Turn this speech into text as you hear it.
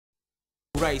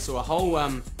race or a whole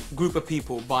group of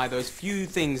people by those few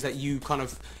things that you kind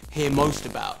of hear most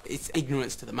about, it's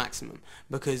ignorance to the maximum,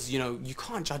 because, you know, you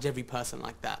can't judge every person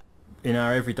like that. In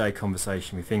our everyday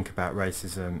conversation, we think about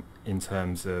racism in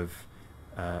terms of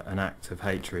an act of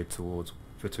hatred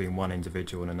between one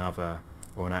individual and another,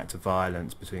 or an act of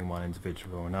violence between one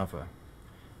individual or another.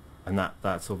 And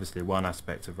that's obviously one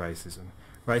aspect of racism.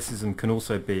 Racism can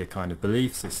also be a kind of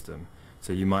belief system.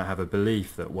 So you might have a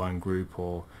belief that one group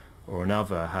or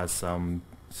another has some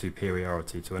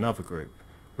superiority to another group,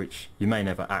 which you may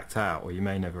never act out or you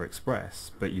may never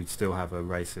express, but you'd still have a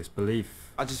racist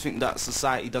belief. I just think that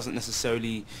society doesn't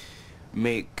necessarily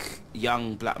make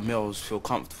young black males feel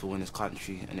comfortable in this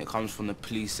country, and it comes from the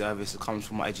police service, it comes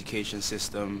from our education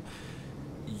system.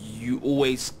 You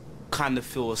always kind of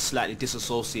feel slightly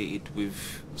disassociated with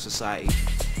society.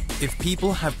 If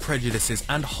people have prejudices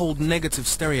and hold negative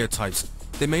stereotypes,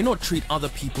 they may not treat other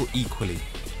people equally.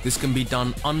 This can be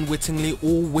done unwittingly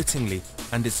or wittingly,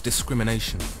 and it's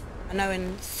discrimination. I know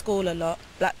in school a lot,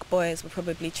 black boys were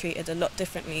probably treated a lot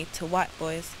differently to white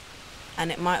boys,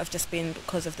 and it might have just been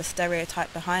because of the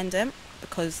stereotype behind them,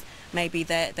 because maybe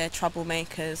they're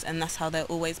troublemakers and that's how they'll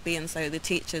always be, and so the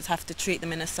teachers have to treat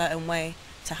them in a certain way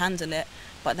to handle it.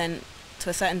 But then to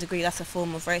a certain degree that's a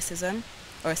form of racism,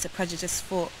 or it's a prejudiced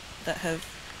thought that have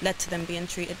led to them being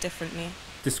treated differently.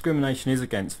 Discrimination is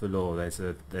against the law.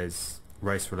 There's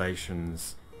race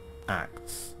relations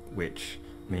acts which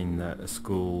mean that a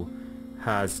school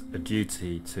has a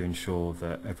duty to ensure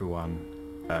that everyone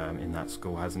in that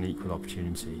school has an equal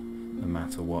opportunity, no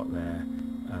matter what their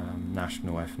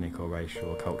national, ethnic or racial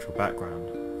or cultural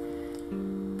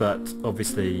background. But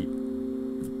obviously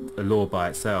a law by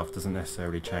itself doesn't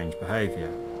necessarily change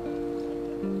behaviour.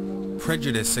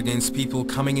 Prejudice against people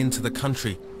coming into the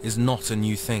country is not a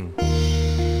new thing.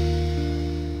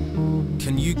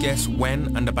 Can you guess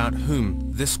when and about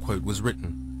whom this quote was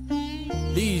written?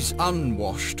 These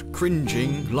unwashed,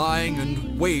 cringing, lying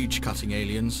and wage-cutting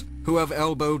aliens who have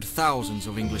elbowed thousands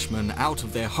of Englishmen out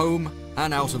of their home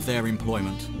and out of their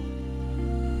employment.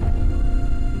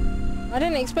 I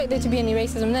didn't expect there to be any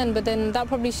racism then, but then that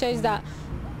probably shows that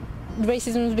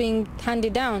racism is being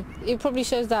handed down. It probably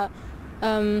shows that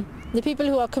the people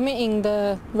who are committing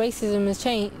the racism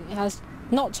has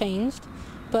not changed,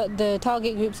 but the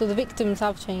target groups or the victims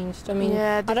have changed. I mean,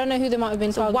 yeah, I don't know who they might have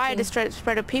been targeting. It's a wider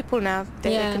spread of people now that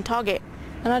they can target.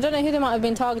 And I don't know who they might have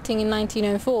been targeting in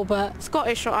 1904, but...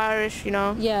 Scottish or Irish, you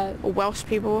know, or Welsh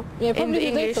people. Yeah,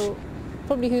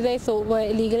 probably who they thought were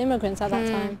illegal immigrants at that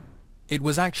time. It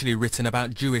was actually written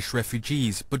about Jewish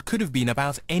refugees, but could have been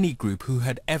about any group who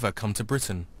had ever come to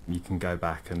Britain. You can go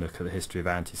back and look at the history of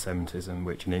anti-Semitism,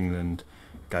 which in England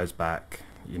goes back,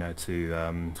 you know, to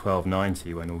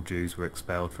 1290, when all Jews were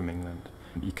expelled from England.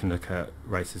 You can look at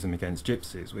racism against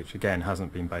gypsies, which again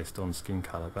hasn't been based on skin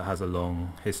colour, but has a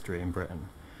long history in Britain.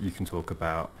 You can talk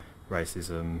about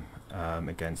racism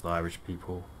against Irish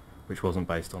people, which wasn't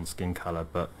based on skin colour,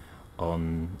 but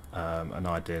on an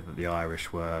idea that the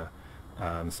Irish were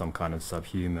some kind of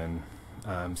subhuman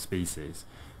species.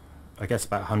 I guess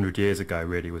about 100 years ago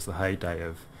really was the heyday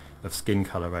of skin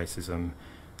colour racism,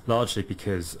 largely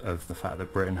because of the fact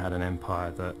that Britain had an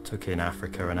empire that took in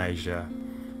Africa and Asia,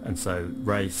 and so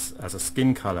race as a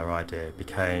skin colour idea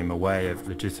became a way of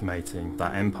legitimating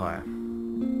that empire.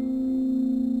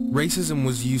 Racism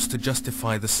was used to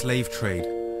justify the slave trade,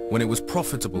 when it was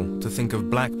profitable to think of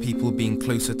black people being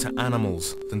closer to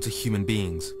animals than to human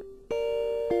beings.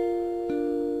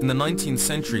 In the 19th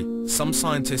century, some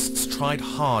scientists tried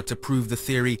hard to prove the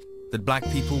theory that black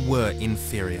people were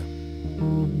inferior.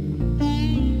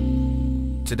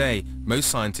 Today, most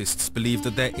scientists believe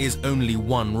that there is only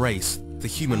one race, the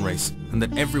human race, and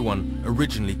that everyone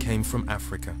originally came from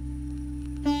Africa.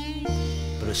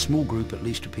 But a small group, at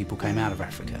least, of people came out of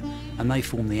Africa, and they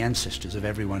formed the ancestors of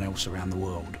everyone else around the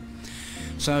world.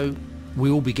 So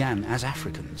we all began as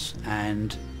Africans,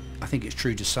 and I think it's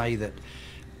true to say that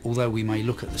although we may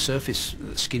look at the surface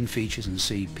skin features and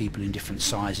see people in different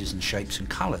sizes and shapes and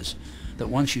colours, that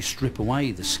once you strip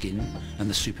away the skin and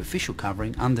the superficial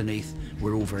covering, underneath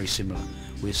we're all very similar.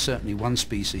 We're certainly one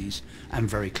species and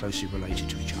very closely related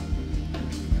to each other.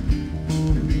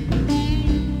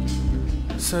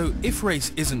 So if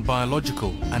race isn't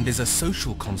biological and is a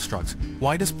social construct,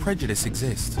 why does prejudice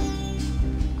exist?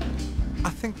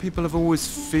 I think people have always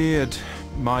feared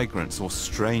migrants or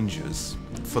strangers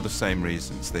for the same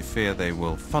reasons. They fear they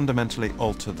will fundamentally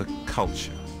alter the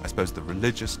culture, I suppose the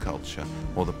religious culture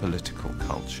or the political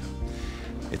culture.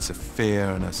 It's a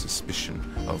fear and a suspicion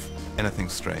of anything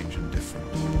strange and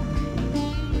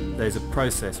different. There's a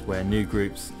process where new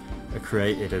groups are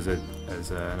created as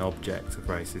an object of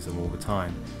racism all the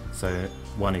time. So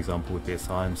one example would be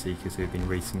asylum seekers who have been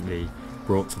recently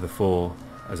brought to the fore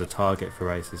as a target for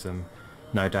racism.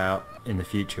 No doubt in the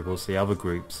future we'll see other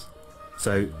groups.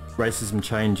 So racism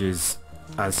changes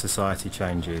as society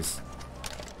changes,